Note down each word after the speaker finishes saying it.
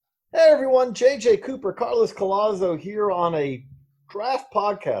everyone. JJ Cooper, Carlos Collazo here on a draft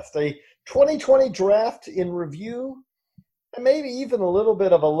podcast, a 2020 draft in review, and maybe even a little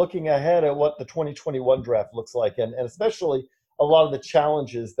bit of a looking ahead at what the 2021 draft looks like, and especially a lot of the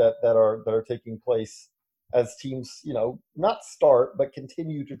challenges that are taking place as teams, not start, but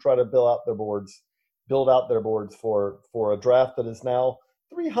continue to try to build out their boards for a draft that is now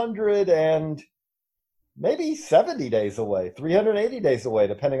 300 and maybe 70 days away, 380 days away,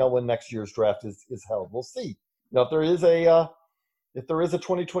 depending on when next year's draft is held. We'll see. If there is a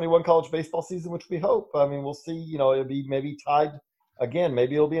 2021 college baseball season, which we hope, we'll see. It'll be maybe tied again.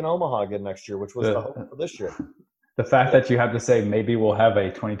 Maybe it'll be in Omaha again next year, which was the hope for this year. The fact that you have to say maybe we'll have a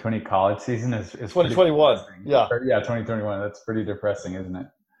 2020 college season is 2021. Yeah, 2021. That's pretty depressing, isn't it?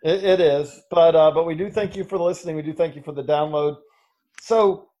 It is. But we do thank you for listening. We do thank you for the download.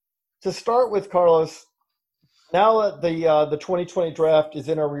 So to start with, Carlos, now that the 2020 draft is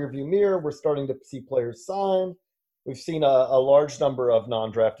in our rearview mirror, we're starting to see players sign. We've seen a large number of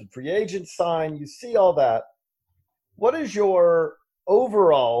non-drafted free agents sign. You see all that. What is your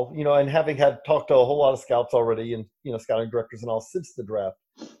overall, and having talked to a whole lot of scouts already and, scouting directors and all since the draft,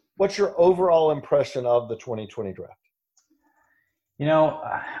 what's your overall impression of the 2020 draft?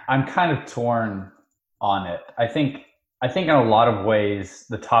 I'm kind of torn on it. I think in a lot of ways,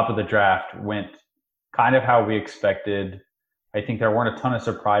 the top of the draft went kind of how we expected. I think there weren't a ton of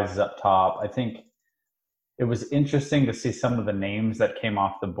surprises up top. I think it was interesting to see some of the names that came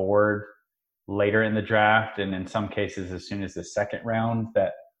off the board later in the draft, and in some cases as soon as the second round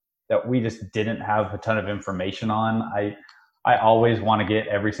that we just didn't have a ton of information on. I always want to get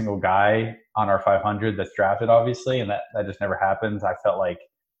every single guy on our 500 that's drafted, obviously, and that just never happens. I felt like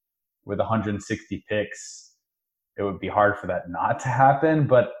with 160 picks, it would be hard for that not to happen,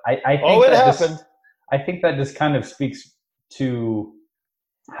 but I think it happened. I think that just kind of speaks to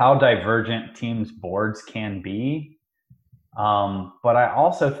how divergent teams' boards can be. But I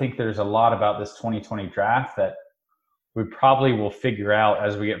also think there's a lot about this 2020 draft that we probably will figure out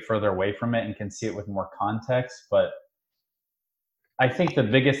as we get further away from it and can see it with more context. But I think the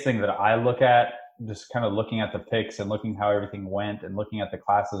biggest thing that I look at, just kind of looking at the picks and looking how everything went and looking at the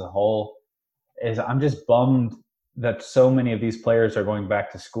class as a whole, is I'm just bummed that so many of these players are going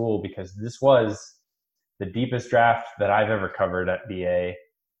back to school, because this was the deepest draft that I've ever covered at BA,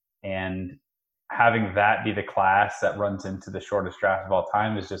 and having that be the class that runs into the shortest draft of all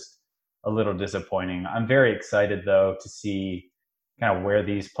time is just a little disappointing. I'm very excited, though, to see kind of where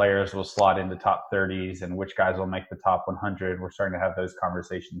these players will slot into top 30s and which guys will make the top 100. We're starting to have those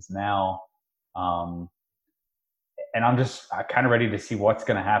conversations now. And I'm just kind of ready to see what's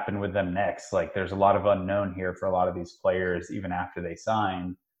going to happen with them next. Like, there's a lot of unknown here for a lot of these players, even after they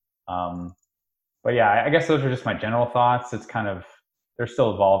sign. But yeah, I guess those are just my general thoughts. It's kind of, they're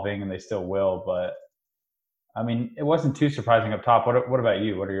still evolving and they still will, but it wasn't too surprising up top. What about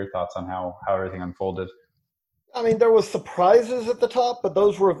you? What are your thoughts on how everything unfolded? There was surprises at the top, but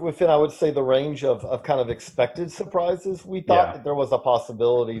those were within, I would say, the range of kind of expected surprises. We thought that there was a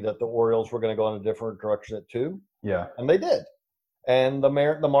possibility that the Orioles were going to go in a different direction at 2. Yeah. And they did. And the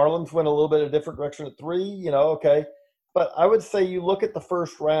Marlins went a little bit of a different direction at 3, okay. But I would say you look at the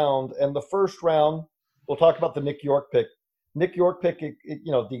first round, and the first round, we'll talk about the Nick York pick. Nick York pick,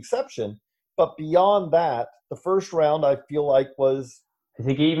 the exception. But beyond that, the first round, I feel like was... I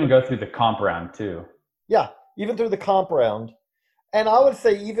think you even go through the comp round, too. Yeah, even through the comp round. And I would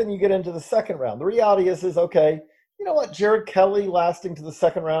say even you get into the second round. The reality is okay, you know what? Jared Kelly lasting to the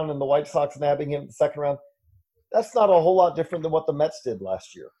second round and the White Sox nabbing him in the second round, that's not a whole lot different than what the Mets did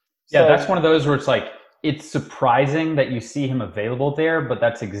last year. Yeah, that's one of those where it's like, it's surprising that you see him available there, but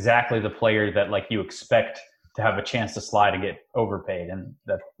that's exactly the player that you expect to have a chance to slide and get overpaid, and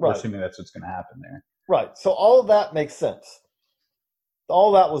we're assuming that's what's going to happen there. Right. So all of that makes sense.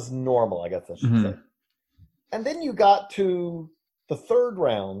 All that was normal, I guess I should say. And then you got to the third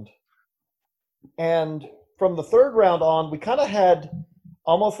round, and from the third round on, we kind of had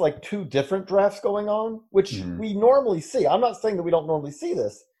almost like 2 different drafts going on, which we normally see. I'm not saying that we don't normally see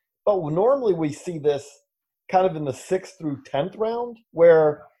this, but normally we see this kind of in the 6th through 10th round,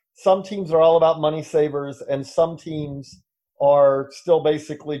 where some teams are all about money savers and some teams are still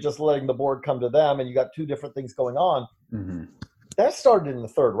basically just letting the board come to them, and you got 2 different things going on. That started in the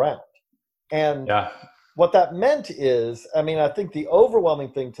third round. And what that meant is, I think the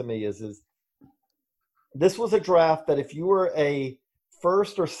overwhelming thing to me is this was a draft that if you were a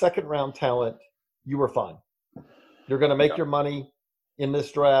first or second round talent, you were fine. You're going to make your money in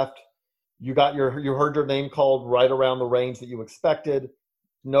this draft. You heard your name called right around the range that you expected.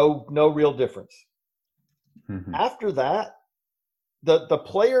 No real difference. After that, the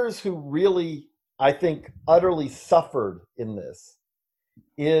players who really, I think, utterly suffered in this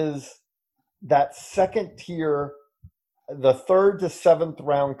is that second tier, the 3rd to 7th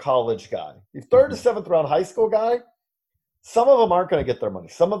round college guy. The 3rd to 7th round high school guy, some of them aren't going to get their money.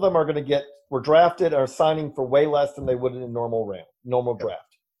 Some of them are going to were drafted or signing for way less than they would in a normal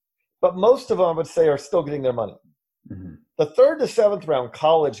draft. But most of them, I would say, are still getting their money. Mm-hmm. The 3rd to 7th round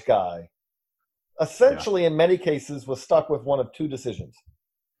college guy, essentially, in many cases, was stuck with one of two decisions.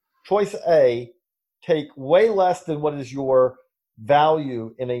 Choice A, take way less than what is your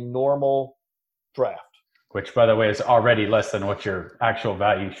value in a normal draft. Which, by the way, is already less than what your actual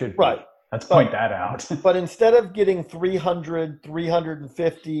value should be. Right. Let's point that out. But instead of getting 300,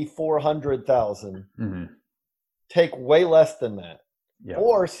 350, 400,000, take way less than that. Yeah.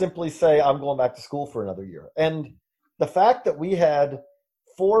 Or simply say, I'm going back to school for another year. And the fact that we had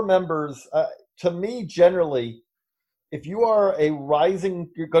 4 members, to me, generally, if you are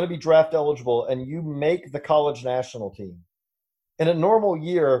you're going to be draft eligible and you make the college national team, in a normal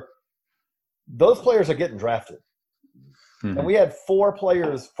year, those players are getting drafted. Mm-hmm. And we had 4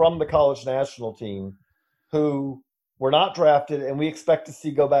 players from the college national team who were not drafted and we expect to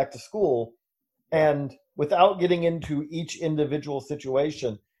see go back to school. And without getting into each individual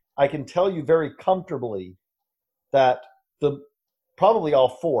situation, I can tell you very comfortably that probably all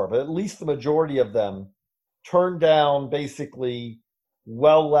 4, but at least the majority of them turned down basically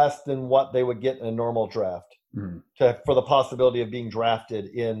well less than what they would get in a normal draft for the possibility of being drafted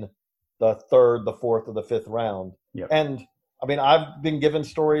in the 3rd, the 4th, or the 5th round. Yep. And I mean, I've been given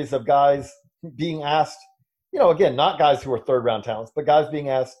stories of guys being asked, again, not guys who are 3rd round talents, but guys being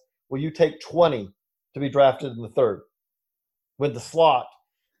asked, will you take 20 to be drafted in the 3rd? When the slot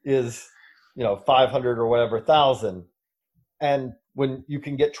is, 500 or whatever thousand. And when you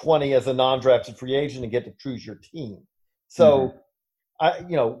can get 20 as a non-drafted free agent and get to choose your team. So, I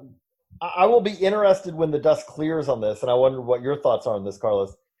will be interested when the dust clears on this. And I wonder what your thoughts are on this,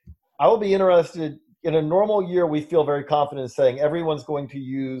 Carlos. I will be interested. In a normal year, we feel very confident in saying everyone's going to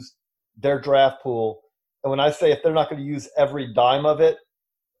use their draft pool. And when I say if they're not going to use every dime of it,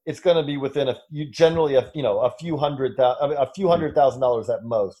 it's going to be within a few $100,000 at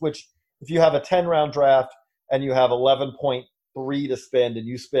most, which if you have a 10-round draft and you have 11.3 to spend and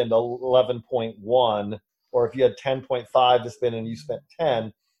you spend 11.1, or if you had 10.5 to spend and you spent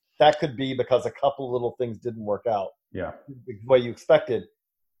 10, that could be because a couple little things didn't work out the way you expected.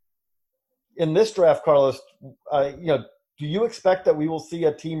 In this draft, Carlos, do you expect that we will see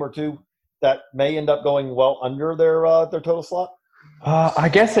a team or two that may end up going well under their total slot? I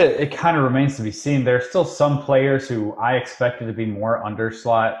guess it kind of remains to be seen. There's still some players who I expected to be more under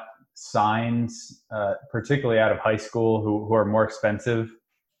slot signs, particularly out of high school, who are more expensive.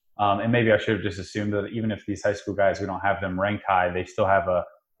 And maybe I should have just assumed that even if these high school guys, we don't have them ranked high, they still have a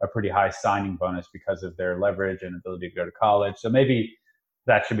pretty high signing bonus because of their leverage and ability to go to college. So maybe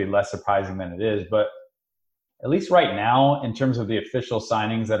that should be less surprising than it is. But at least right now, in terms of the official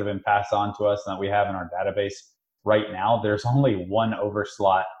signings that have been passed on to us and that we have in our database right now, there's only one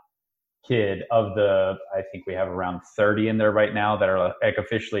overslot kid of I think we have around 30 in there right now that are like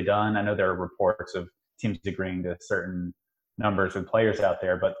officially done. I know there are reports of teams agreeing to certain numbers with players out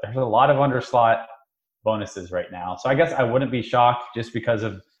there, but there's a lot of underslot bonuses right now. So I guess I wouldn't be shocked just because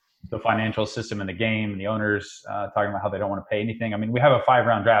of the financial system in the game and the owners talking about how they don't want to pay anything. I mean, we have a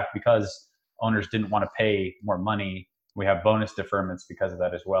 5-round draft because owners didn't want to pay more money. We have bonus deferments because of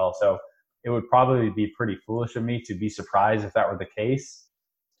that as well. So it would probably be pretty foolish of me to be surprised if that were the case.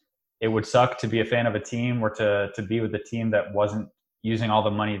 It would suck to be a fan of a team or to be with a team that wasn't using all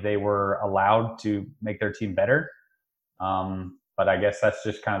the money they were allowed to make their team better. But I guess that's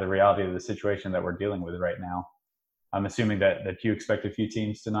just kind of the reality of the situation that we're dealing with right now. I'm assuming that you expect a few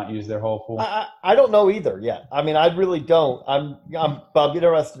teams to not use their whole pool. I don't know either yet. I mean, I really don't. I'll be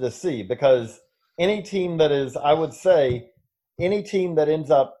interested to see, because any team that is, I would say, any team that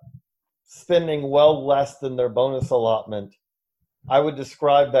ends up spending well less than their bonus allotment, I would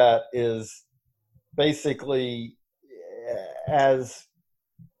describe that as basically as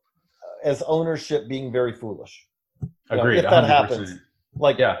ownership being very foolish. Agreed. If that 100%. Happens,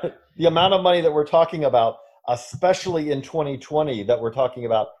 the amount of money that we're talking about, especially in 2020, that we're talking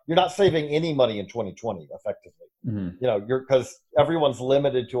about, you're not saving any money in 2020 effectively. Mm-hmm. Because everyone's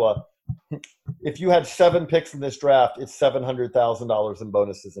limited to if you had 7 picks in this draft, it's $700,000 in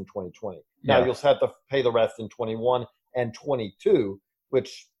bonuses in 2020. Now you'll have to pay the rest in 21 and 22,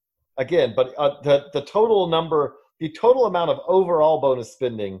 which again, but the total amount of overall bonus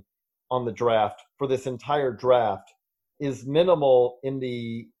spending on the draft for this entire draft is minimal in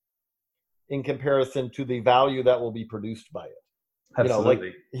comparison to the value that will be produced by it.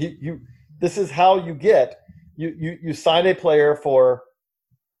 Absolutely. Like this is how you get you sign a player for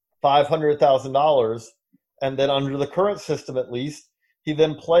 $500,000, and then under the current system, at least, he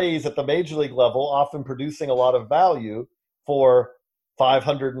then plays at the major league level, often producing a lot of value for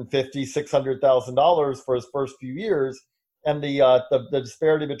 $550,000-$600,000 for his first few years, and the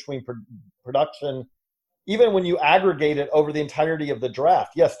disparity between production. Even when you aggregate it over the entirety of the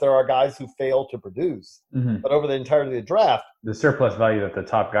draft, yes, there are guys who fail to produce, but over the entirety of the draft, the surplus value that the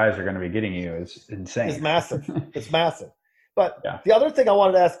top guys are going to be getting you is insane. It's massive. It's massive. But the other thing I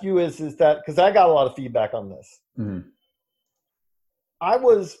wanted to ask you is that, because I got a lot of feedback on this, I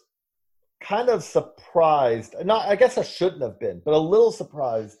was kind of surprised. I guess I shouldn't have been, but a little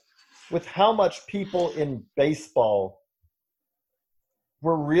surprised with how much people in baseball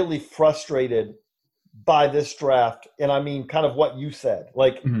were really frustrated by this draft. And I mean, kind of what you said,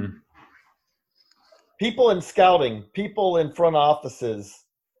 like people in scouting, people in front offices,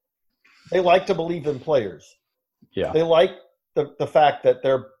 they like to believe in players. Yeah. They like the fact that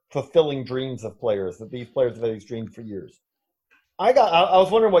they're fulfilling dreams of players, that these players have had these dreams for years. I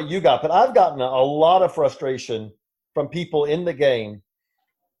was wondering what you got, but I've gotten a lot of frustration from people in the game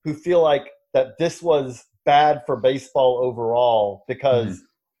who feel like that this was bad for baseball overall, because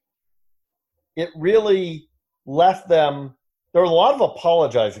it really left them. There was a lot of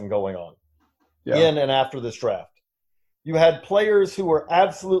apologizing going on in and after this draft. You had players who were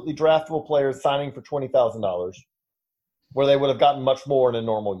absolutely draftable players signing for $20,000, where they would have gotten much more in a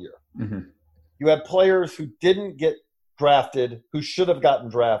normal year. You had players who didn't get drafted, who should have gotten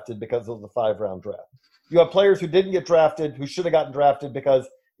drafted because of the 5-round draft. You have players who didn't get drafted, who should have gotten drafted because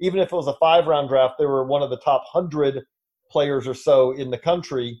even if it was a 5-round draft, they were one of the top 100 players or so in the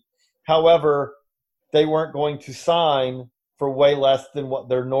country. However, they weren't going to sign for way less than what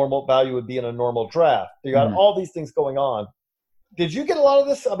their normal value would be in a normal draft. You got all these things going on. Did you get a lot of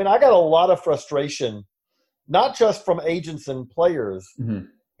this? I mean, I got a lot of frustration, not just from agents and players,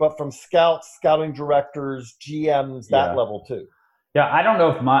 but from scouts, scouting directors, GMs, that level too. Yeah, I don't know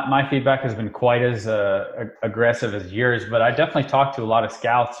if my feedback has been quite as aggressive as yours, but I definitely talked to a lot of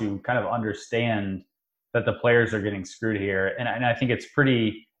scouts who kind of understand that the players are getting screwed here. And I think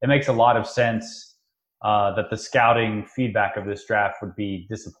it makes a lot of sense that the scouting feedback of this draft would be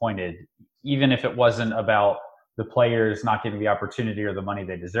disappointed, even if it wasn't about the players not getting the opportunity or the money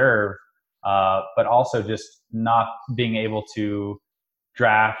they deserve, but also just not being able to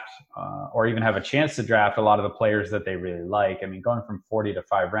draft or even have a chance to draft a lot of the players that they really like. I mean, going from 40 to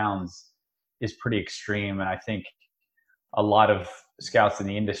 5 rounds is pretty extreme. And I think a lot of scouts in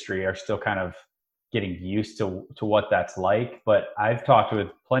the industry are still kind of getting used to what that's like. But I've talked with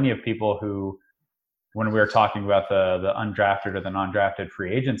plenty of people who, when we were talking about the undrafted or the non-drafted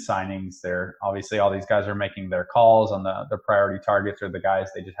free agent signings, they're obviously all these guys are making their calls on the priority targets or the guys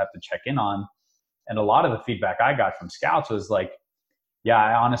they just have to check in on. And a lot of the feedback I got from scouts was like, yeah,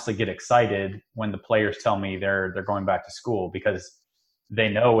 I honestly get excited when the players tell me they're going back to school, because they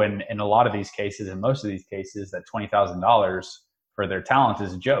know in a lot of these cases, in most of these cases, that $20,000 for their talent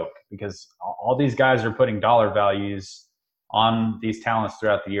is a joke, because all these guys are putting dollar values on these talents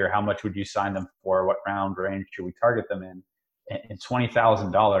throughout the year. How much would you sign them for? What round range should we target them in? And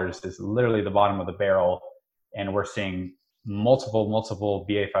 $20,000 is literally the bottom of the barrel. And we're seeing multiple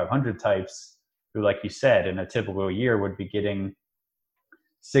BA 500 types who, like you said, in a typical year would be getting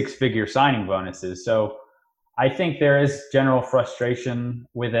 6-figure signing bonuses. So I think there is general frustration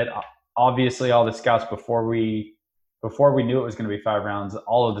with it. Obviously, all the scouts before we knew it was going to be 5 rounds,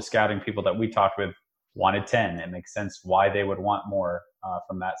 all of the scouting people that we talked with wanted 10. It makes sense why they would want more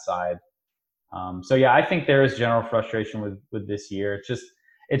from that side. So yeah, I think there is general frustration with this year.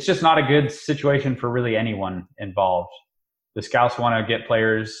 It's just not a good situation for really anyone involved. The scouts want to get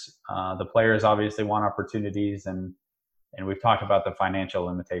players. The players obviously want opportunities, and we've talked about the financial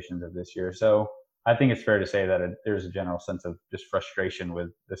limitations of this year. So I think it's fair to say that there's a general sense of just frustration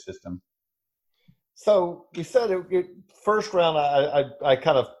with the system. So you said first round, I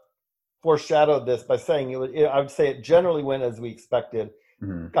kind of foreshadowed this by saying I would say it generally went as we expected.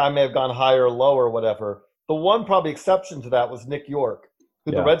 Guy may have gone higher or lower or whatever. The one probably exception to that was Nick York,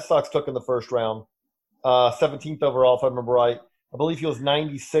 who the Red Sox took in the first round, 17th overall, if I remember right. I believe he was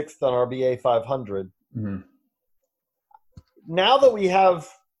 96th on our BA 500. Now that we have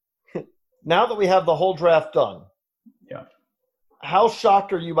the whole draft done, how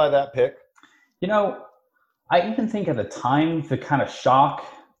shocked are you by that pick? You know, I even think at the time the kind of shock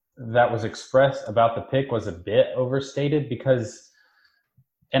that was expressed about the pick was a bit overstated, because,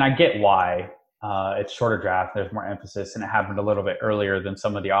 and I get why, it's shorter draft, there's more emphasis, and it happened a little bit earlier than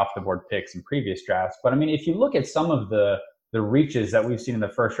some of the off the board picks in previous drafts. But I mean, if you look at some of the the reaches that we've seen in the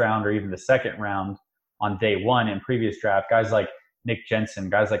first round or even the second round on day one in previous draft, guys like Nick Jensen,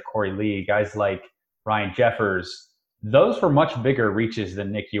 guys like Corey Lee, guys like Ryan Jeffers, those were much bigger reaches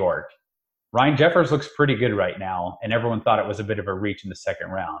than Nick York. Ryan Jeffers looks pretty good right now, and everyone thought it was a bit of a reach in the second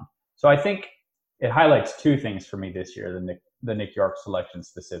round. So I think it highlights two things for me this year, the Nick York selection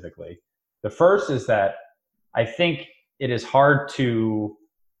specifically. The first is that I think it is hard to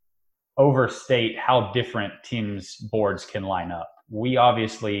overstate how different teams' boards can line up. We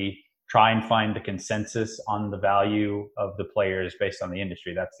obviously try and find the consensus on the value of the players based on the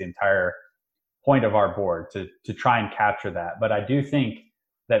industry. That's the entire point of our board, to try and capture that. But I do think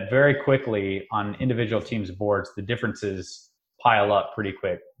that very quickly on individual teams' boards, the differences pile up pretty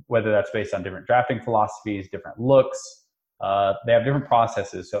quick, whether that's based on different drafting philosophies, different looks. They have different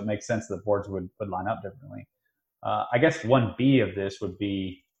processes, so it makes sense that boards would line up differently. I guess 1B of this would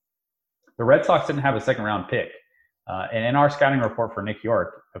be the Red Sox didn't have a second round pick. And in our scouting report for Nick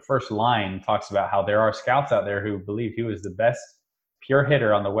York, the first line talks about how there are scouts out there who believe he was the best pure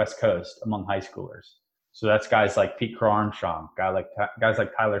hitter on the West Coast among high schoolers. So that's guys like Pete Crow Armstrong, guys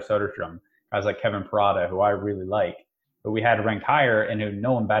like Tyler Soderstrom, guys like Kevin Parada, who I really like. But we had ranked higher and who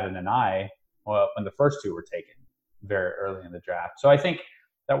no one batted an eye when the first two were taken very early in the draft. So I think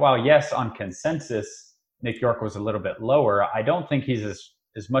that while, yes, on consensus, Nick York was a little bit lower, I don't think he's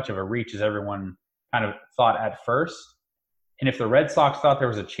as much of a reach as everyone kind of thought at first. And if the Red Sox thought there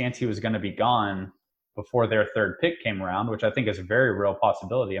was a chance he was going to be gone before their third pick came around, which I think is a very real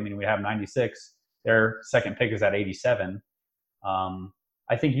possibility. I mean, we have 96. Their second pick is at 87.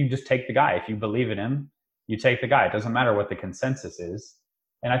 I think you just take the guy. If you believe in him, you take the guy. It doesn't matter what the consensus is.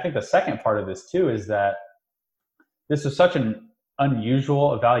 And I think the second part of this, too, is that this is such an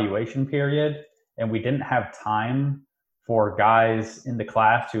unusual evaluation period, and we didn't have time for guys in the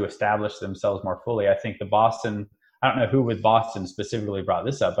class to establish themselves more fully. I think I don't know who with Boston specifically brought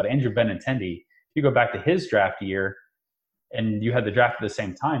this up, but Andrew Benintendi, if you go back to his draft year and you had the draft at the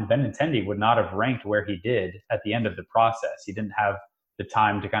same time, Benintendi would not have ranked where he did at the end of the process. He didn't have the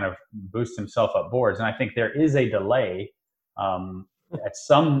time to kind of boost himself up boards. And I think there is a delay.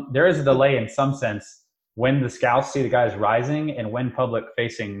 There is a delay in some sense when the scouts see the guys rising and when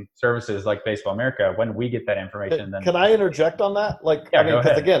public-facing services like Baseball America, when we get that information. Then can I interject on that?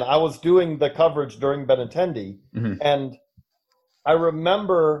 Because again, I was doing the coverage during Benintendi, and I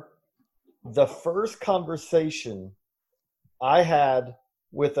remember the first conversation I had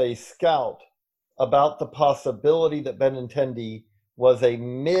with a scout about the possibility that Benintendi was a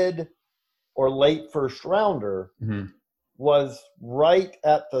mid or late first rounder was right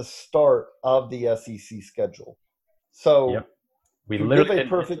at the start of the SEC schedule. So we literally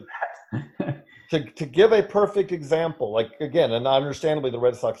to give a perfect example, like again, and understandably the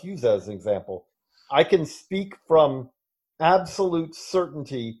Red Sox use that as an example, I can speak from absolute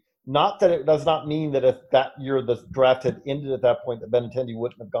certainty, not that it does not mean that if that year the draft had ended at that point that Benintendi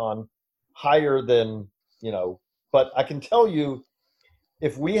wouldn't have gone higher than, but I can tell you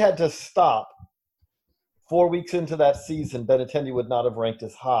if we had to stop 4 weeks into that season, Benintendi would not have ranked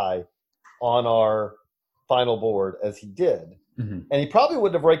as high on our final board as he did. And he probably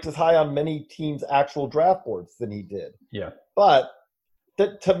wouldn't have ranked as high on many teams' actual draft boards than he did. Yeah. But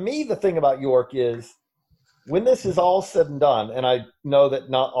to me, the thing about York is when this is all said and done, and I know that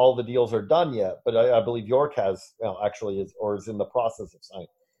not all the deals are done yet, but I believe York is in the process of signing.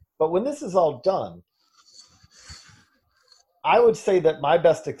 But when this is all done, I would say that my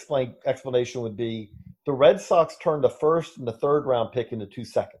best explanation would be the Red Sox turned the first and the third round pick into 2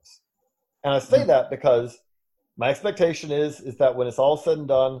 seconds. And I say that because my expectation is that when it's all said and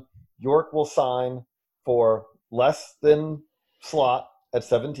done, York will sign for less than slot at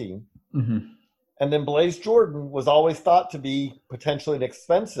 17. And then Blaze Jordan was always thought to be potentially an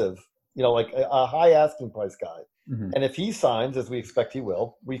expensive, like a high asking price guy. And if he signs, as we expect he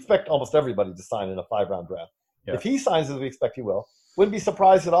will, we expect almost everybody to sign in a 5-round draft. Yeah. If he signs as we expect he will, wouldn't be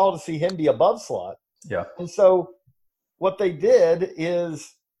surprised at all to see him be above slot. Yeah. And so what they did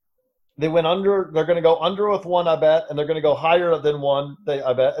is they went under. They're going to go under with one, I bet, and they're going to go higher than one,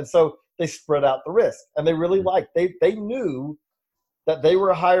 I bet. And so they spread out the risk. And they really they knew that they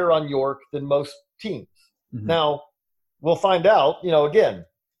were higher on York than most teams. Now, we'll find out, again,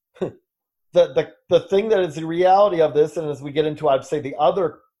 the thing that is the reality of this, and as we get into, I'd say, the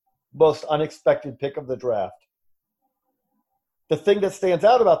other most unexpected pick of the draft, the thing that stands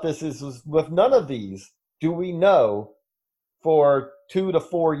out about this is with none of these do we know for 2 to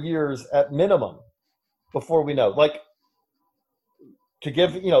 4 years at minimum before we know. Like, to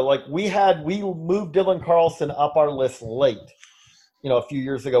give, we moved Dylan Carlson up our list late, a few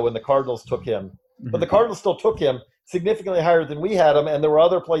years ago when the Cardinals took him. But the Cardinals still took him significantly higher than we had him, and there were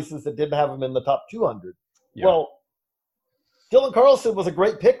other places that didn't have him in the top 200. Yeah. Well, Dylan Carlson was a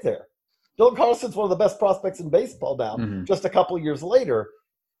great pick there. Dylan Carlson's one of the best prospects in baseball now, just a couple of years later.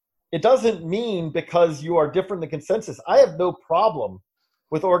 It doesn't mean because you are different than consensus. I have no problem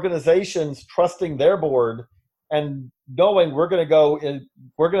with organizations trusting their board and knowing we're going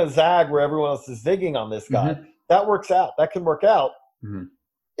to zag where everyone else is zigging on this guy. That works out. That can work out.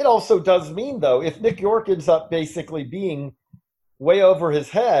 It also does mean, though, if Nick York ends up basically being way over his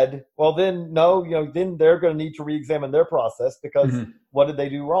head, well, then then they're going to need to re-examine their process because what did they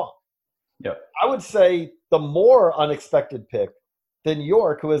do wrong? Yep. I would say the more unexpected pick than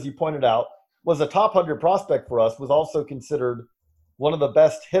York, who, as you pointed out, was a top 100 prospect for us, was also considered one of the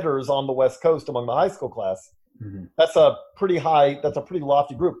best hitters on the West Coast among the high school class. That's a pretty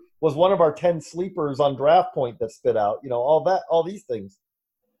lofty group. Was one of our 10 sleepers on Draft Point that spit out, all these things.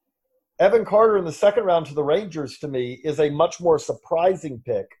 Evan Carter in the second round to the Rangers, to me, is a much more surprising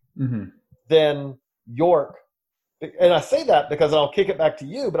pick than York. And I say that because, and I'll kick it back to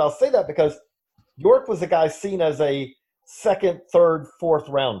you, but I'll say that because York was a guy seen as a second, third, fourth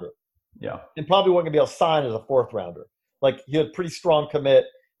rounder. Yeah. And probably wasn't going to be able to sign as a fourth rounder. Like, he had pretty strong commit.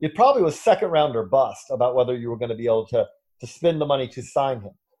 It probably was second rounder bust about whether you were going to be able to spend the money to sign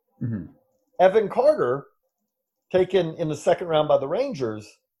him. Evan Carter, taken in the second round by the Rangers,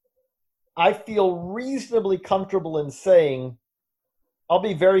 I feel reasonably comfortable in saying, I'll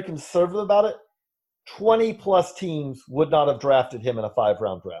be very conservative about it, 20-plus teams would not have drafted him in a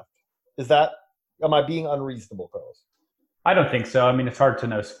 5-round draft. Am I being unreasonable, Carlos? I don't think so. I mean, it's hard to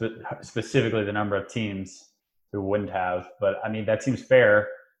know specifically the number of teams who wouldn't have, but I mean, that seems fair.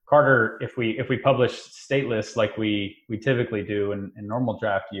 Carter, if we publish state lists like we typically do in normal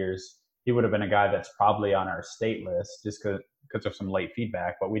draft years, he would have been a guy that's probably on our state list just because of some late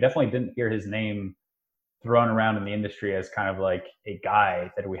feedback. But we definitely didn't hear his name thrown around in the industry as kind of like a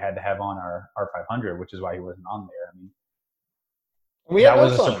guy that we had to have on our 500, which is why he wasn't on there. I mean, that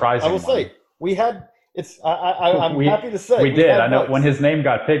was a surprising one. I will say we had. I'm happy to say we did. I know when his name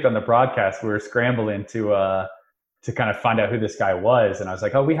got picked on the broadcast, we were scrambling to kind of find out who this guy was. And I was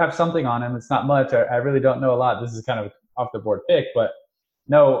like, oh, we have something on him. It's not much. I really don't know a lot. This is kind of off the board pick. But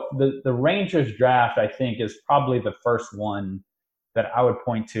no, the Rangers draft, I think, is probably the first one that I would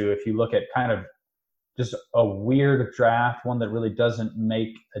point to if you look at kind of just a weird draft, one that really doesn't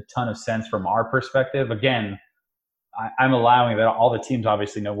make a ton of sense from our perspective. Again, I'm allowing that all the teams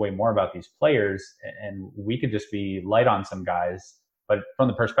obviously know way more about these players, and we could just be light on some guys. But from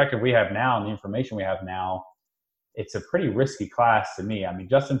the perspective we have now and the information we have now, it's a pretty risky class to me. I mean,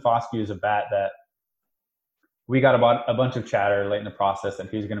 Justin Foscue is a bat that we got about a bunch of chatter late in the process that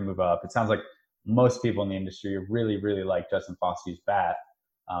he was going to move up. It sounds like most people in the industry really, really like Justin Foscue's bat.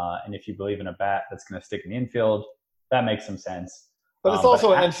 And if you believe in a bat that's going to stick in the infield, that makes some sense. But it's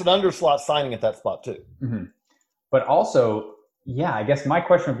also an underslot signing at that spot too. But also, yeah, I guess my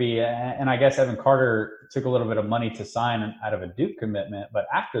question would be, and I guess Evan Carter took a little bit of money to sign out of a Duke commitment, but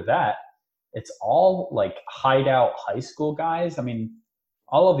after that, it's all like hideout high school guys. I mean,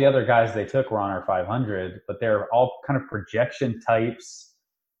 all of the other guys they took were on our 500, but they're all kind of projection types,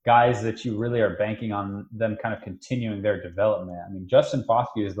 guys that you really are banking on them kind of continuing their development. I mean, Justin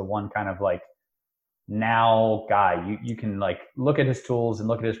Foscue is the one kind of like now guy. You can like look at his tools and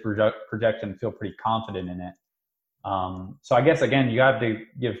look at his projection and feel pretty confident in it. So I guess, again, you have to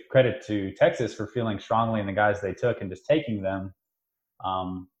give credit to Texas for feeling strongly in the guys they took and just taking them.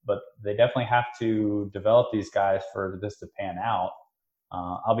 But they definitely have to develop these guys for this to pan out.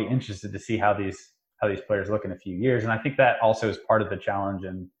 I'll be interested to see how these players look in a few years. And I think that also is part of the challenge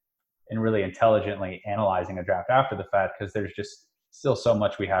in really intelligently analyzing a draft after the fact, because there's just still so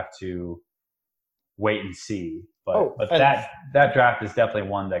much we have to wait and see. But that draft is definitely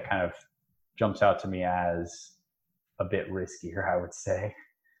one that kind of jumps out to me as a bit riskier, I would say.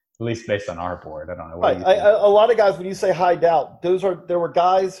 At least based on our board. I don't know. What a lot of guys, when you say high doubt, there were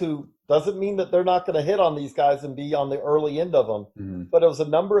guys who, doesn't mean that they're not going to hit on these guys and be on the early end of them. But it was a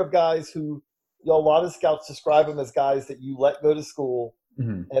number of guys who, a lot of scouts describe them as guys that you let go to school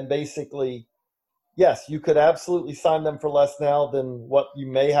and basically, yes, you could absolutely sign them for less now than what you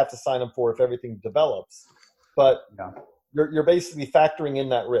may have to sign them for if everything develops. But you're basically factoring in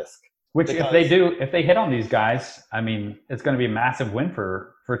that risk. Which, if they hit on these guys, I mean, it's going to be a massive win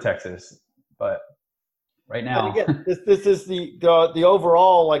for Texas. But right now, and again, this is the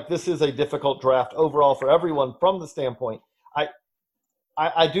overall, like, this is a difficult draft overall for everyone from the standpoint.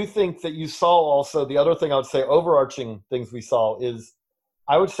 I do think that you saw also, the other thing I would say, overarching things we saw is,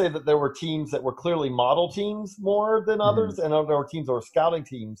 I would say that there were teams that were clearly model teams more than others, and there were teams that were scouting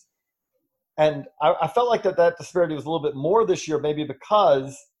teams. And I felt like that disparity was a little bit more this year, maybe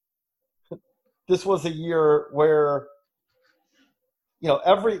because this was a year where,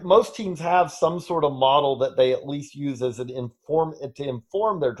 most teams have some sort of model that they at least use as to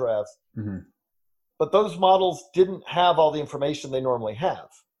inform their drafts. Mm-hmm. But those models didn't have all the information they normally have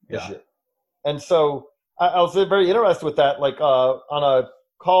this year. And so I was very interested with that. Like on a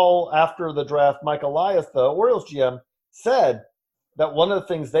call after the draft, Mike Elias, the Orioles GM, said that one of the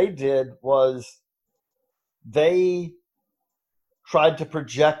things they did was they tried to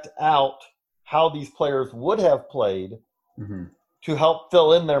project out how these players would have played to help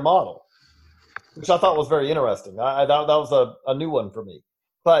fill in their model, which I thought was very interesting. That was a new one for me.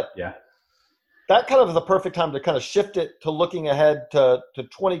 But that kind of is a perfect time to kind of shift it to looking ahead to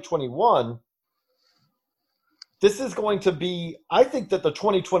 2021. This is going to be, I think that the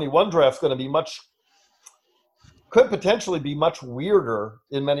 2021 draft is going to be could potentially be much weirder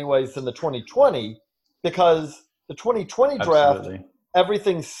in many ways than the 2020, because the 2020 draft,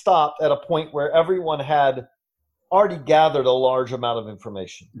 everything stopped at a point where everyone had already gathered a large amount of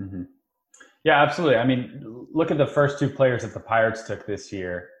information. Mm-hmm. Yeah, absolutely. I mean, look at the first two players that the Pirates took this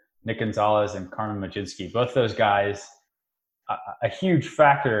year, Nick Gonzalez and Carmen Mlodzinski. Both those guys, a huge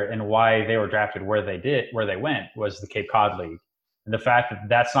factor in why they were drafted where they went was the Cape Cod League. And the fact that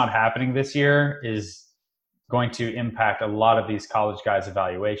that's not happening this year is going to impact a lot of these college guys'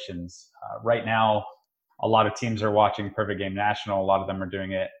 evaluations. Right now, a lot of teams are watching Perfect Game National. A lot of them are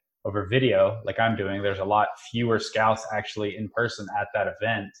doing it over video, like I'm doing. There's a lot fewer scouts actually in person at that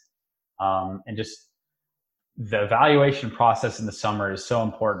event. And just the evaluation process in the summer is so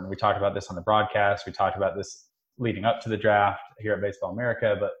important. We talked about this on the broadcast. We talked about this leading up to the draft here at Baseball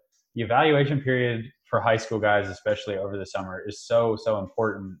America. But the evaluation period for high school guys, especially over the summer, is so, so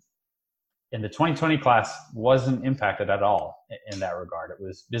important. And the 2020 class wasn't impacted at all in that regard. It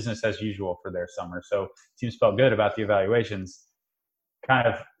was business as usual for their summer. So teams felt good about the evaluations. Kind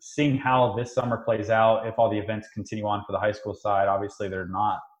of seeing how this summer plays out, if all the events continue on for the high school side. Obviously, there are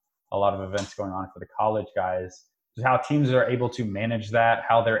not a lot of events going on for the college guys. Just how teams are able to manage that,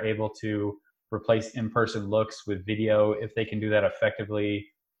 how they're able to replace in-person looks with video, if they can do that effectively.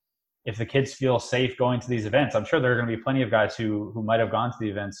 If the kids feel safe going to these events, I'm sure there are going to be plenty of guys who might have gone to the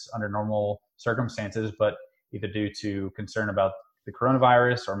events under normal circumstances, but either due to concern about the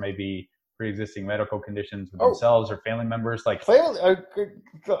coronavirus or maybe pre-existing medical conditions with themselves or family members. Like family,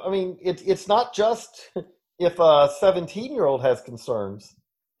 I mean, it's not just if a 17-year-old has concerns.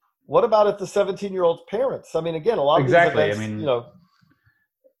 What about if the 17-year-old's parents? I mean, again, a lot of these events,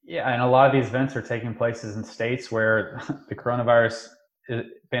 Yeah, and a lot of these events are taking places in states where the coronavirus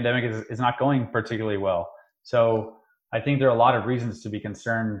pandemic is not going particularly well. So I think there are a lot of reasons to be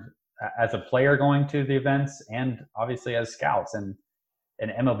concerned as a player going to the events and obviously as scouts. And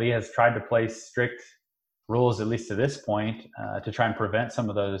MLB has tried to place strict rules, at least to this point, to try and prevent some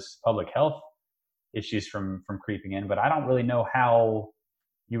of those public health issues from creeping in. But I don't really know how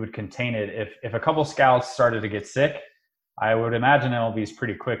you would contain it. If a couple scouts started to get sick, I would imagine MLB is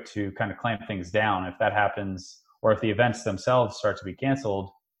pretty quick to kind of clamp things down. If that happens, or if the events themselves start to be canceled,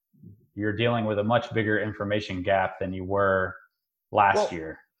 you're dealing with a much bigger information gap than you were last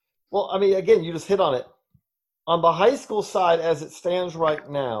year. Well, I mean, again, you just hit on it. On the high school side, as it stands right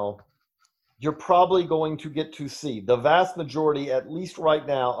now, you're probably going to get to see the vast majority, at least right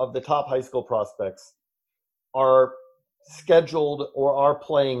now, of the top high school prospects are scheduled or are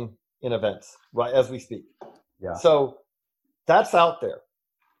playing in events right as we speak. Yeah. So that's out there.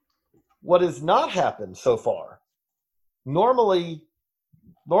 What has not happened so far, normally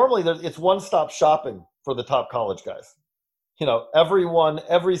it's one-stop shopping for the top college guys.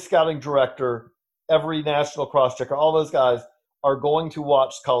 Every scouting director, every national cross-checker, all those guys are going to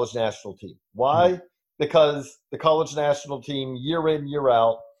watch college national team. Why? Because the college national team, year in, year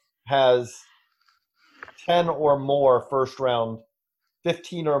out, has 10 or more first round,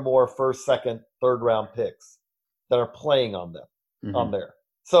 15 or more first, second, third round picks that are playing on them, on there.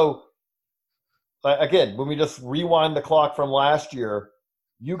 So, again, when we just rewind the clock from last year,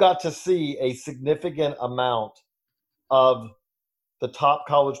 you got to see a significant amount of the top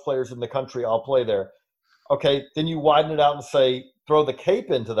college players in the country all play there. Okay, then you widen it out and say, throw the Cape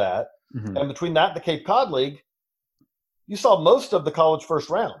into that. And between that and the Cape Cod League, you saw most of the college first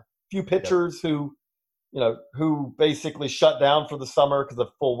round. A few pitchers who basically shut down for the summer because of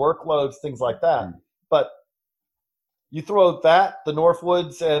full workloads, things like that. But you throw that, the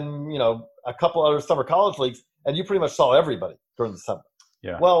Northwoods, and, a couple other summer college leagues, and you pretty much saw everybody during the summer.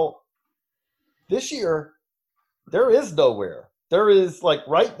 Yeah. Well, this year, there is nowhere there is, like,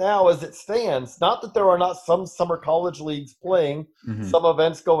 right now as it stands, not that there are not some summer college leagues playing, some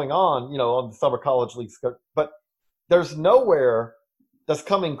events going on, on the summer college leagues, but there's nowhere that's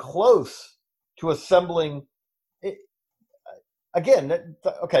coming close to assembling it. Again,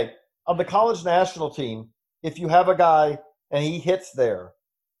 okay, on the college national team, if you have a guy and he hits there,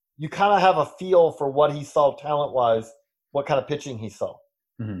 you kind of have a feel for what he saw talent-wise, what kind of pitching he saw.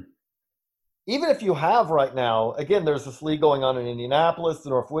 Even if you have right now, again, there's this league going on in Indianapolis. The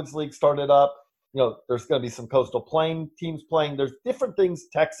Northwoods League started up. There's going to be some Coastal Plain teams playing. There's different things.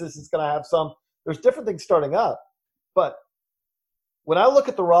 Texas is going to have some. There's different things starting up. But when I look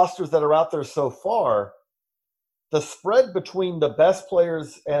at the rosters that are out there so far, the spread between the best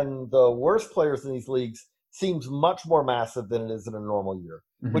players and the worst players in these leagues seems much more massive than it is in a normal year,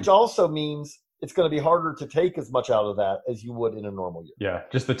 which also means it's going to be harder to take as much out of that as you would in a normal year. Yeah,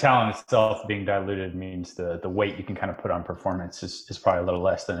 just the talent itself being diluted means the weight you can kind of put on performance is probably a little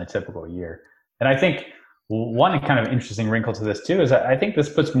less than a typical year. And I think one kind of interesting wrinkle to this too is I think this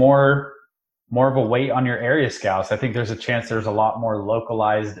puts more of a weight on your area scouts. I think there's a chance there's a lot more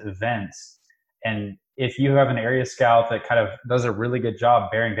localized events. And if you have an area scout that kind of does a really good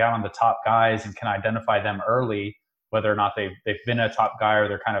job bearing down on the top guys and can identify them early, whether or not they've been a top guy or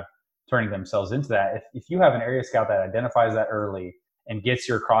they're kind of turning themselves into that. If you have an area scout that identifies that early and gets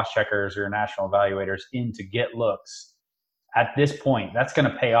your cross-checkers or your national evaluators in to get looks, at this point, that's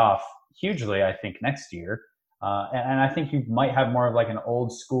going to pay off hugely, I think, next year. And I think you might have more of like an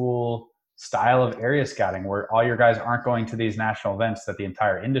old school style of area scouting where all your guys aren't going to these national events that the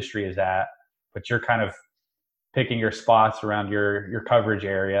entire industry is at, but you're kind of picking your spots around your coverage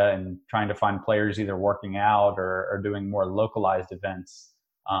area and trying to find players either working out or doing more localized events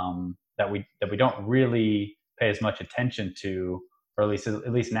that we don't really pay as much attention to, or at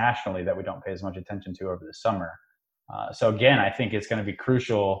least nationally, that we don't pay as much attention to over the summer. So again, I think it's going to be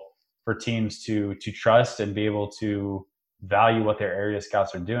crucial for teams to trust and be able to value what their area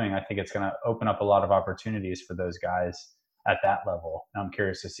scouts are doing. I think it's going to open up a lot of opportunities for those guys at that level. And I'm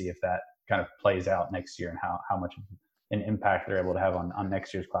curious to see if that kind of plays out next year and how much an impact they're able to have on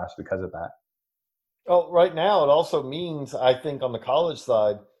next year's class because of that. Well, right now it also means, I think, on the college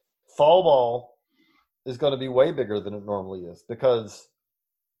side, fall ball is going to be way bigger than it normally is, because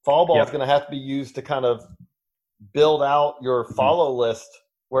fall ball is going to have to be used to kind of build out your follow list,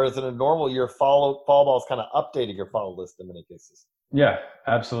 whereas in a normal year, fall ball is kind of updating your follow list in many cases. Yeah,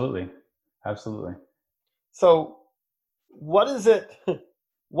 absolutely. So what is it?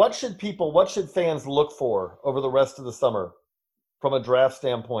 What should fans look for over the rest of the summer from a draft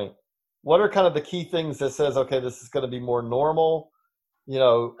standpoint? What are kind of the key things that says, okay, this is going to be more normal,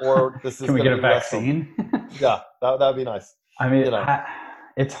 or this is Can we going get to be a vaccine? Yeah, that'd be nice. I mean,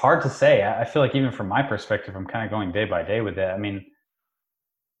 it's hard to say. I feel like even from my perspective, I'm kind of going day by day with it. I mean,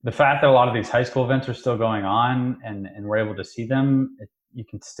 the fact that a lot of these high school events are still going on and we're able to see them, you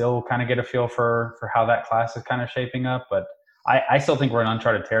can still kind of get a feel for how that class is kind of shaping up. But I still think we're in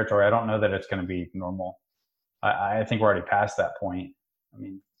uncharted territory. I don't know that it's going to be normal. I think we're already past that point. I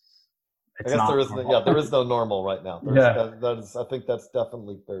mean, I guess there is no normal right now. I think that's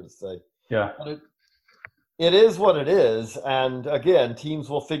definitely fair to say. Yeah. But it is what it is. And again, teams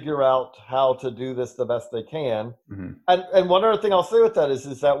will figure out how to do this the best they can. And one other thing I'll say with that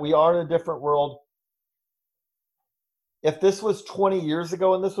is that we are in a different world. If this was 20 years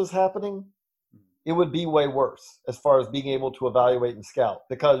ago and this was happening, it would be way worse as far as being able to evaluate and scout,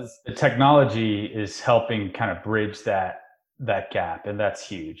 because the technology is helping kind of bridge that gap, and that's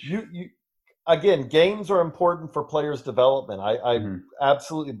huge. Again, games are important for players' development. I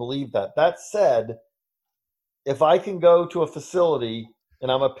absolutely believe that. That said, if I can go to a facility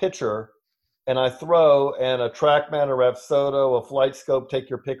and I'm a pitcher and I throw, and a TrackMan, a Rapsodo, a Flight Scope, take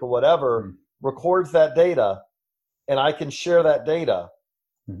your pick or whatever, records that data, and I can share that data.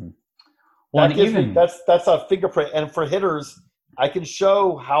 Well, that's a fingerprint. And for hitters, I can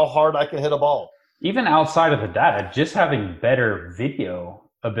show how hard I can hit a ball. Even outside of the data, just having better video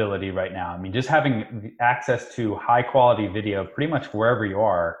ability right now. I mean, just having access to high quality video pretty much wherever you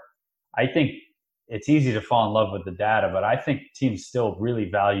are. I think it's easy to fall in love with the data, but I think teams still really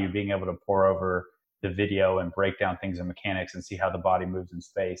value being able to pour over the video and break down things in mechanics and see how the body moves in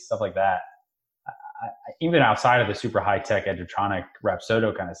space, stuff like that. Even outside of the super high tech Edgertronic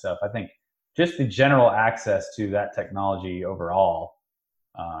Rapsodo kind of stuff, I think just the general access to that technology overall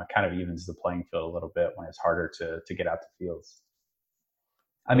kind of evens the playing field a little bit when it's harder to get out to fields.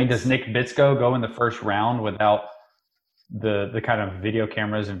 I mean, does Nick Bitsko go in the first round without the kind of video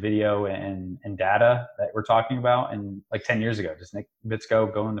cameras and video and data that we're talking about? And like 10 years ago, does Nick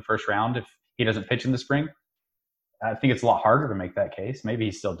Bitsko go in the first round if he doesn't pitch in the spring? I think it's a lot harder to make that case. Maybe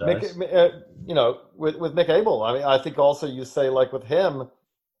he still does. With Mick Abel, I mean, I think also you say, like with him,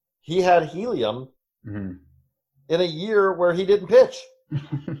 he had helium in a year where he didn't pitch.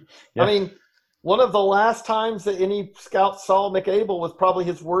 Yeah. I mean, one of the last times that any scout saw Mick Abel was probably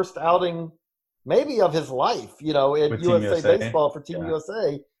his worst outing, maybe of his life, in USA Baseball for Team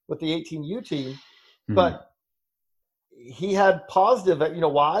USA with the 18U team. But he had positive,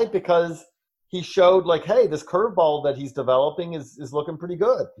 why? Because he showed like, hey, this curveball that he's developing is looking pretty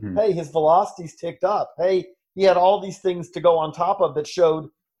good. Hey, his velocity's ticked up. Hey, he had all these things to go on top of that showed,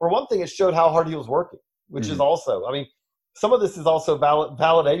 for one thing, it showed how hard he was working, which is also, I mean, some of this is also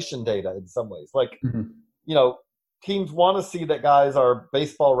validation data in some ways. Like, teams want to see that guys are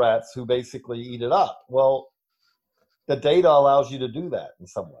baseball rats who basically eat it up. Well, the data allows you to do that in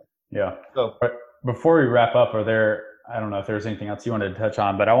some way. Yeah. So, but before we wrap up, I don't know if there's anything else you wanted to touch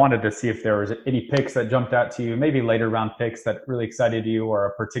on, but I wanted to see if there was any picks that jumped out to you, maybe later round picks that really excited you, or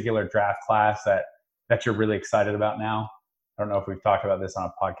a particular draft class that you're really excited about now. I don't know if we've talked about this on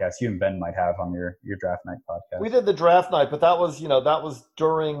a podcast. You and Ben might have on your draft night podcast. We did the draft night, but that was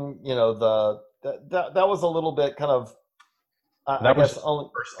during, that was a little bit kind of, I guess only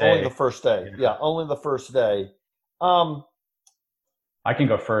the first day. Yeah, only the first day. I can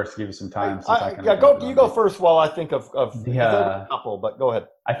go first, give you some time. You go first while I think of a couple, but go ahead.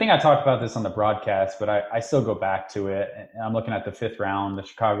 I think I talked about this on the broadcast, but I still go back to it. And I'm looking at the 5th round, the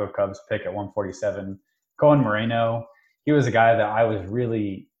Chicago Cubs pick at 147. Cohen Moreno, he was a guy that I was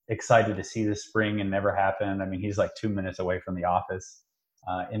really excited to see this spring and never happened. I mean, he's like 2 minutes away from the office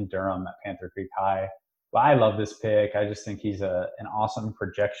in Durham at Panther Creek High. But I love this pick. I just think he's an awesome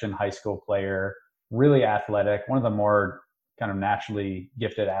projection high school player, really athletic, one of the more kind of naturally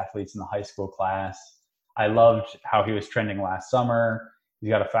gifted athletes in the high school class. I loved how he was trending last summer. He's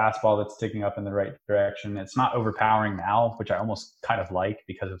got a fastball that's ticking up in the right direction. It's not overpowering now, which I almost kind of like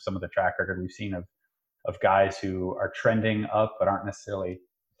because of some of the track record we've seen of guys who are trending up but aren't necessarily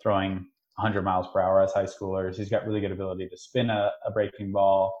throwing 100 miles per hour as high schoolers. He's got really good ability to spin a breaking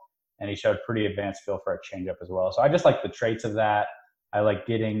ball, and he showed pretty advanced feel for a changeup as well. So I just like the traits of that. I like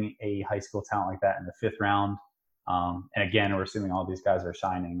getting a high school talent like that in the 5th round. And again, we're assuming all these guys are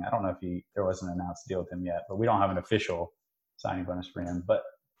signing. I don't know if there was an announced deal with him yet, but we don't have an official signing bonus for him. But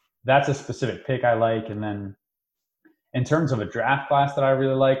that's a specific pick I like. And then in terms of a draft class that I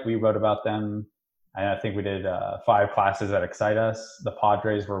really like, we wrote about them. I think we did 5 classes that excite us. The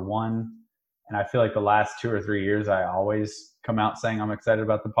Padres were one. And I feel like the last 2 or 3 years, I always come out saying I'm excited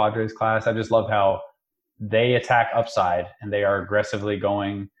about the Padres class. I just love how they attack upside and they are aggressively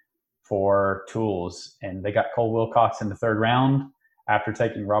going for tools. And they got Cole Wilcox in the 3rd round after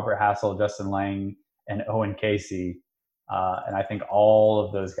taking Robert Hassel, Justin Lang, and Owen Casey. And I think all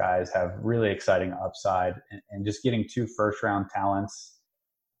of those guys have really exciting upside, and just getting 2 first-round talents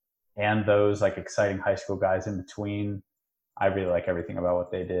and those like exciting high school guys in between. I really like everything about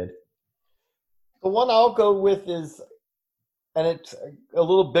what they did. The one I'll go with is, and it's a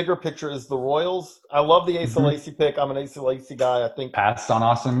little bigger picture, is the Royals. I love the Asa Lacy pick. I'm an Asa Lacy guy. I think passed on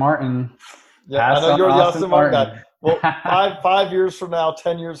Austin Martin. Yeah, I know you're the Austin Martin guy. Well, 5 years from now,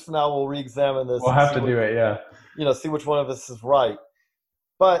 10 years from now, we'll re-examine this. We'll have to do it, yeah. See which one of us is right.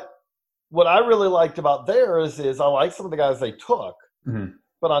 But what I really liked about theirs is I like some of the guys they took. Mm-hmm.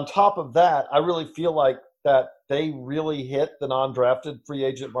 But on top of that, I really feel like that they really hit the non-drafted free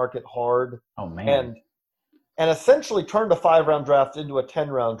agent market hard. Oh, man. And essentially turned a 5-round draft into a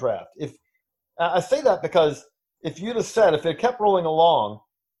 10-round draft. If I say that because if you'd have said, if it kept rolling along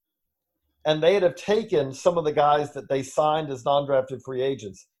and they'd have taken some of the guys that they signed as non-drafted free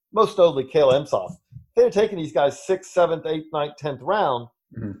agents, most notably Cale Emsoff, if they had taken these guys 6th, 7th, 8th, 9th, 10th round,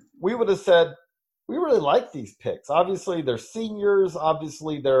 we would have said, we really like these picks. Obviously, they're seniors.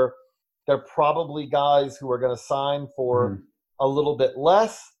 Obviously, they're probably guys who are going to sign for a little bit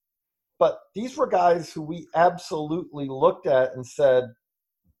less. But these were guys who we absolutely looked at and said,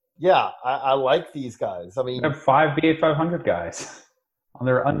 yeah, I like these guys. I mean, they have 5 BA 500 guys on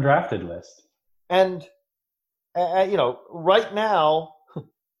their undrafted list. And, right now,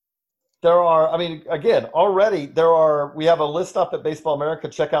 there are, I mean, again, already we have a list up at Baseball America.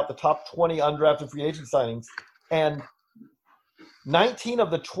 Check out the top 20 undrafted free agent signings. And 19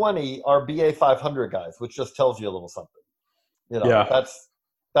 of the 20 are BA 500 guys, which just tells you a little something. Yeah.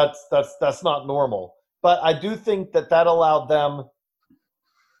 That's not normal. But I do think that allowed them,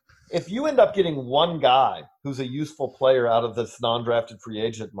 if you end up getting one guy who's a useful player out of this non-drafted free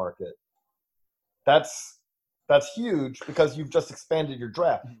agent market, that's huge because you've just expanded your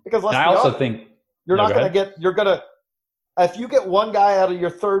draft. Because I also think you're not going to get, if you get one guy out of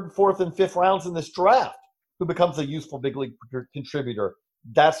your 3rd, 4th, and 5th rounds in this draft who becomes a useful big league contributor,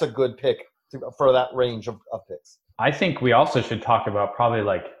 that's a good pick for that range of picks. I think we also should talk about probably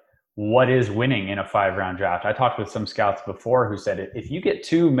like what is winning in a 5-round draft. I talked with some scouts before who said if you get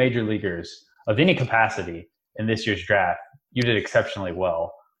 2 major leaguers of any capacity in this year's draft, you did exceptionally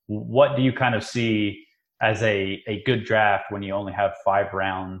well. What do you kind of see as a good draft when you only have 5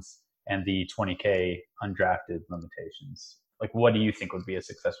 rounds and the 20K undrafted limitations? Like, what do you think would be a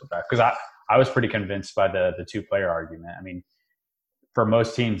successful draft? Because I was pretty convinced by the 2-player argument. I mean, for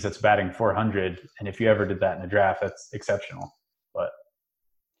most teams, that's batting 400. And if you ever did that in a draft, that's exceptional. But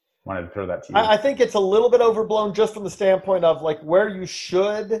wanted to throw that to you. I think it's a little bit overblown just from the standpoint of like where you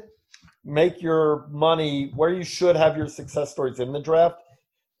should make your money, where you should have your success stories in the draft.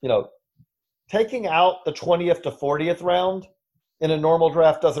 You know, taking out the 20th to 40th round in a normal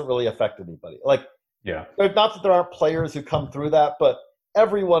draft doesn't really affect anybody. Like, yeah, not that there aren't players who come through that, but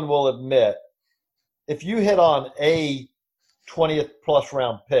everyone will admit if you hit on a 20th plus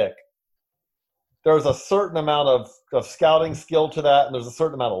round pick, there's a certain amount of scouting skill to that, and there's a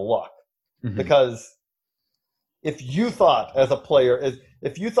certain amount of luck. Mm-hmm. Because if you thought as a player,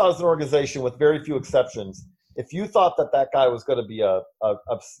 if you thought as an organization with very few exceptions, if you thought that guy was going to be a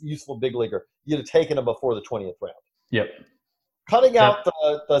useful big leaguer, you'd have taken him before the 20th round. Yep. Cutting out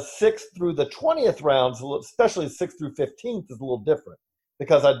the 6th through the 20th rounds, especially 6th through 15th, is a little different.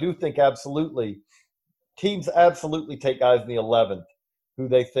 Because I do think teams absolutely take guys in the 11th who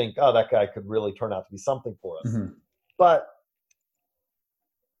they think, oh, that guy could really turn out to be something for us. Mm-hmm. But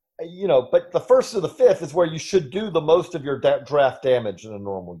the 1st to the 5th is where you should do the most of your draft damage in a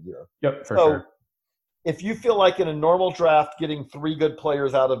normal year. Yep, for sure. If you feel like in a normal draft, getting 3 good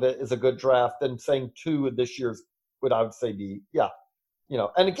players out of it is a good draft, then saying 2 of this year's would, I would say, be, yeah.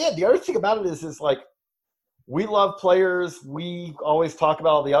 And again, the other thing about it is like, we love players. We always talk about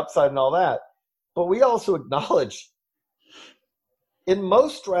all the upside and all that. But we also acknowledge in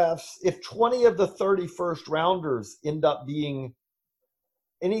most drafts, if 20 of the 30 first rounders end up being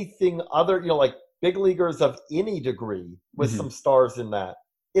anything other, like big leaguers of any degree with mm-hmm. some stars in that,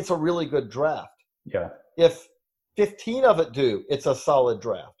 it's a really good draft. Yeah. If 15 of it do, it's a solid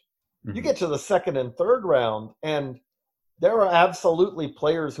draft. Mm-hmm. You get to the 2nd and 3rd round, and there are absolutely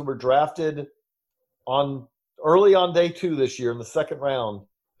players who were drafted early on day 2 this year in the 2nd round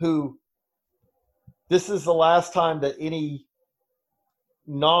who this is the last time that any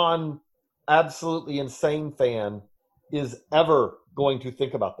non-absolutely insane fan is ever going to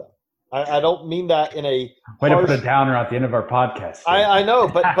think about them. I don't mean that in a way to put a downer at the end of our podcast. I know,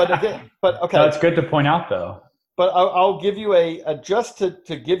 but again, okay. No, it's good to point out though. But I'll give you just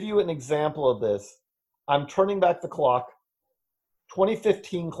to give you an example of this. I'm turning back the clock.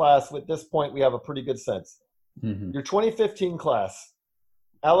 2015 class. At this point, we have a pretty good sense. Mm-hmm. Your 2015 class: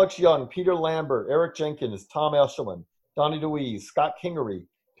 Alex Young, Peter Lambert, Eric Jenkins, Tom Eshelman, Donnie DeWeese, Scott Kingery,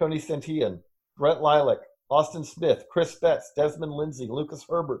 Tony Santillan, Brett Lilac, Austin Smith, Chris Betts, Desmond Lindsay, Lucas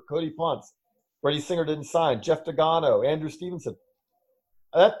Herbert, Cody Ponce, Brady Singer didn't sign, Jeff Dogano, Andrew Stevenson.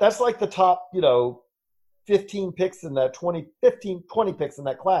 That's like the top, 15 picks in that 20 picks in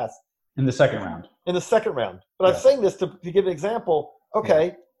that class. In the 2nd round. In the 2nd round. But yeah. I'm saying this to give an example. Okay,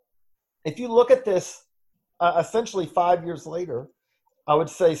 yeah. If you look at this essentially 5 years later, I would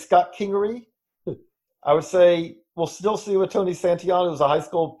say Scott Kingery. I would say we'll still see with Tony Santillan, who's a high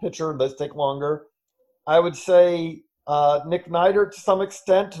school pitcher, and those take longer. I would say Nick Neidert to some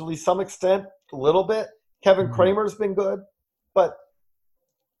extent, at least some extent, a little bit. Kevin mm-hmm. Kramer's been good. But,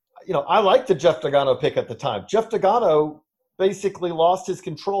 I liked the Jeff Dogano pick at the time. Jeff Dogano basically lost his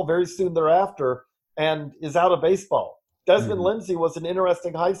control very soon thereafter and is out of baseball. Desmond mm-hmm. Lindsay was an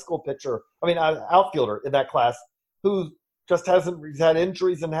interesting high school outfielder in that class who just hasn't had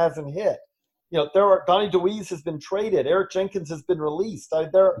injuries and hasn't hit. Donnie DeWeese has been traded. Eric Jenkins has been released.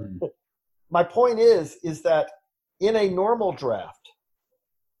 My point is that in a normal draft,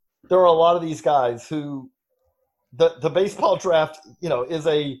 there are a lot of these guys who the baseball draft, is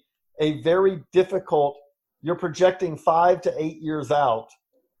a very difficult. You're projecting 5 to 8 years out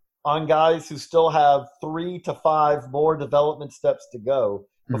on guys who still have 3 to 5 more development steps to go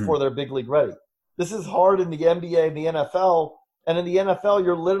before mm-hmm. they're big league ready. This is hard in the NBA and the NFL. And in the NFL,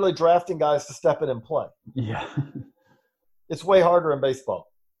 you're literally drafting guys to step in and play. Yeah. It's way harder in baseball.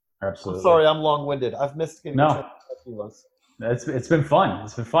 Absolutely. I'm sorry, I'm long-winded. I've missed getting It's been fun.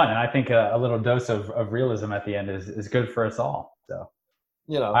 It's been fun. And I think a little dose of realism at the end is good for us all. So,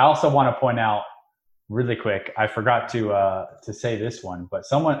 I also want to point out really quick, I forgot to say this one, but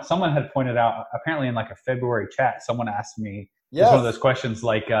someone had pointed out, apparently in like a February chat, someone asked me, yes. It's one of those questions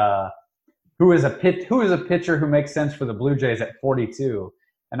like, who is a pitcher who makes sense for the Blue Jays at 42?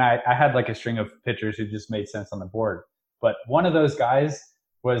 And I had like a string of pitchers who just made sense on the board. But one of those guys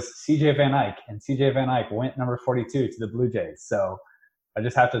was CJ Van Eyck, and CJ Van Eyck went number 42 to the Blue Jays. So I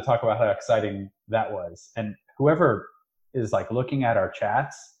just have to talk about how exciting that was. And whoever is like looking at our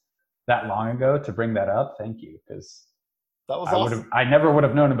chats that long ago to bring that up, thank you, because that was awesome. I never would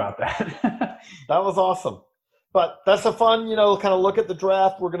have known about that. That was awesome. But that's a fun, kind of look at the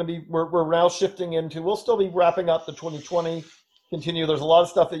draft. We're now shifting into, we'll still be wrapping up the 2020 continue. There's a lot of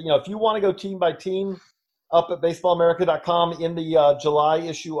stuff that, if you want to go team by team up at baseballamerica.com in the July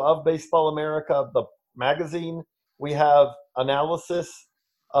issue of Baseball America, the magazine, we have analysis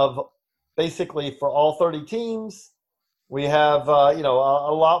of basically for all 30 teams. We have, a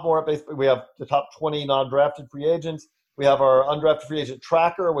lot more at baseball. We have the top 20 non-drafted free agents. We have our undrafted free agent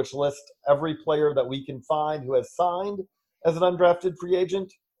tracker, which lists every player that we can find who has signed as an undrafted free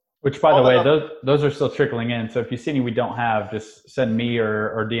agent. Which, by the way, those are still trickling in. So if you see any we don't have, just send me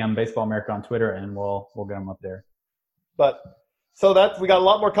or DM Baseball America on Twitter, and we'll get them up there. But so we got a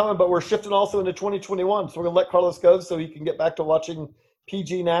lot more coming, but we're shifting also into 2021. So we're gonna let Carlos go so he can get back to watching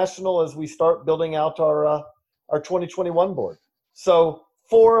PG National as we start building out our 2021 board. So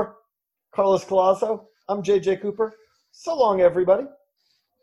for Carlos Collazo, I'm JJ Cooper. So long, everybody.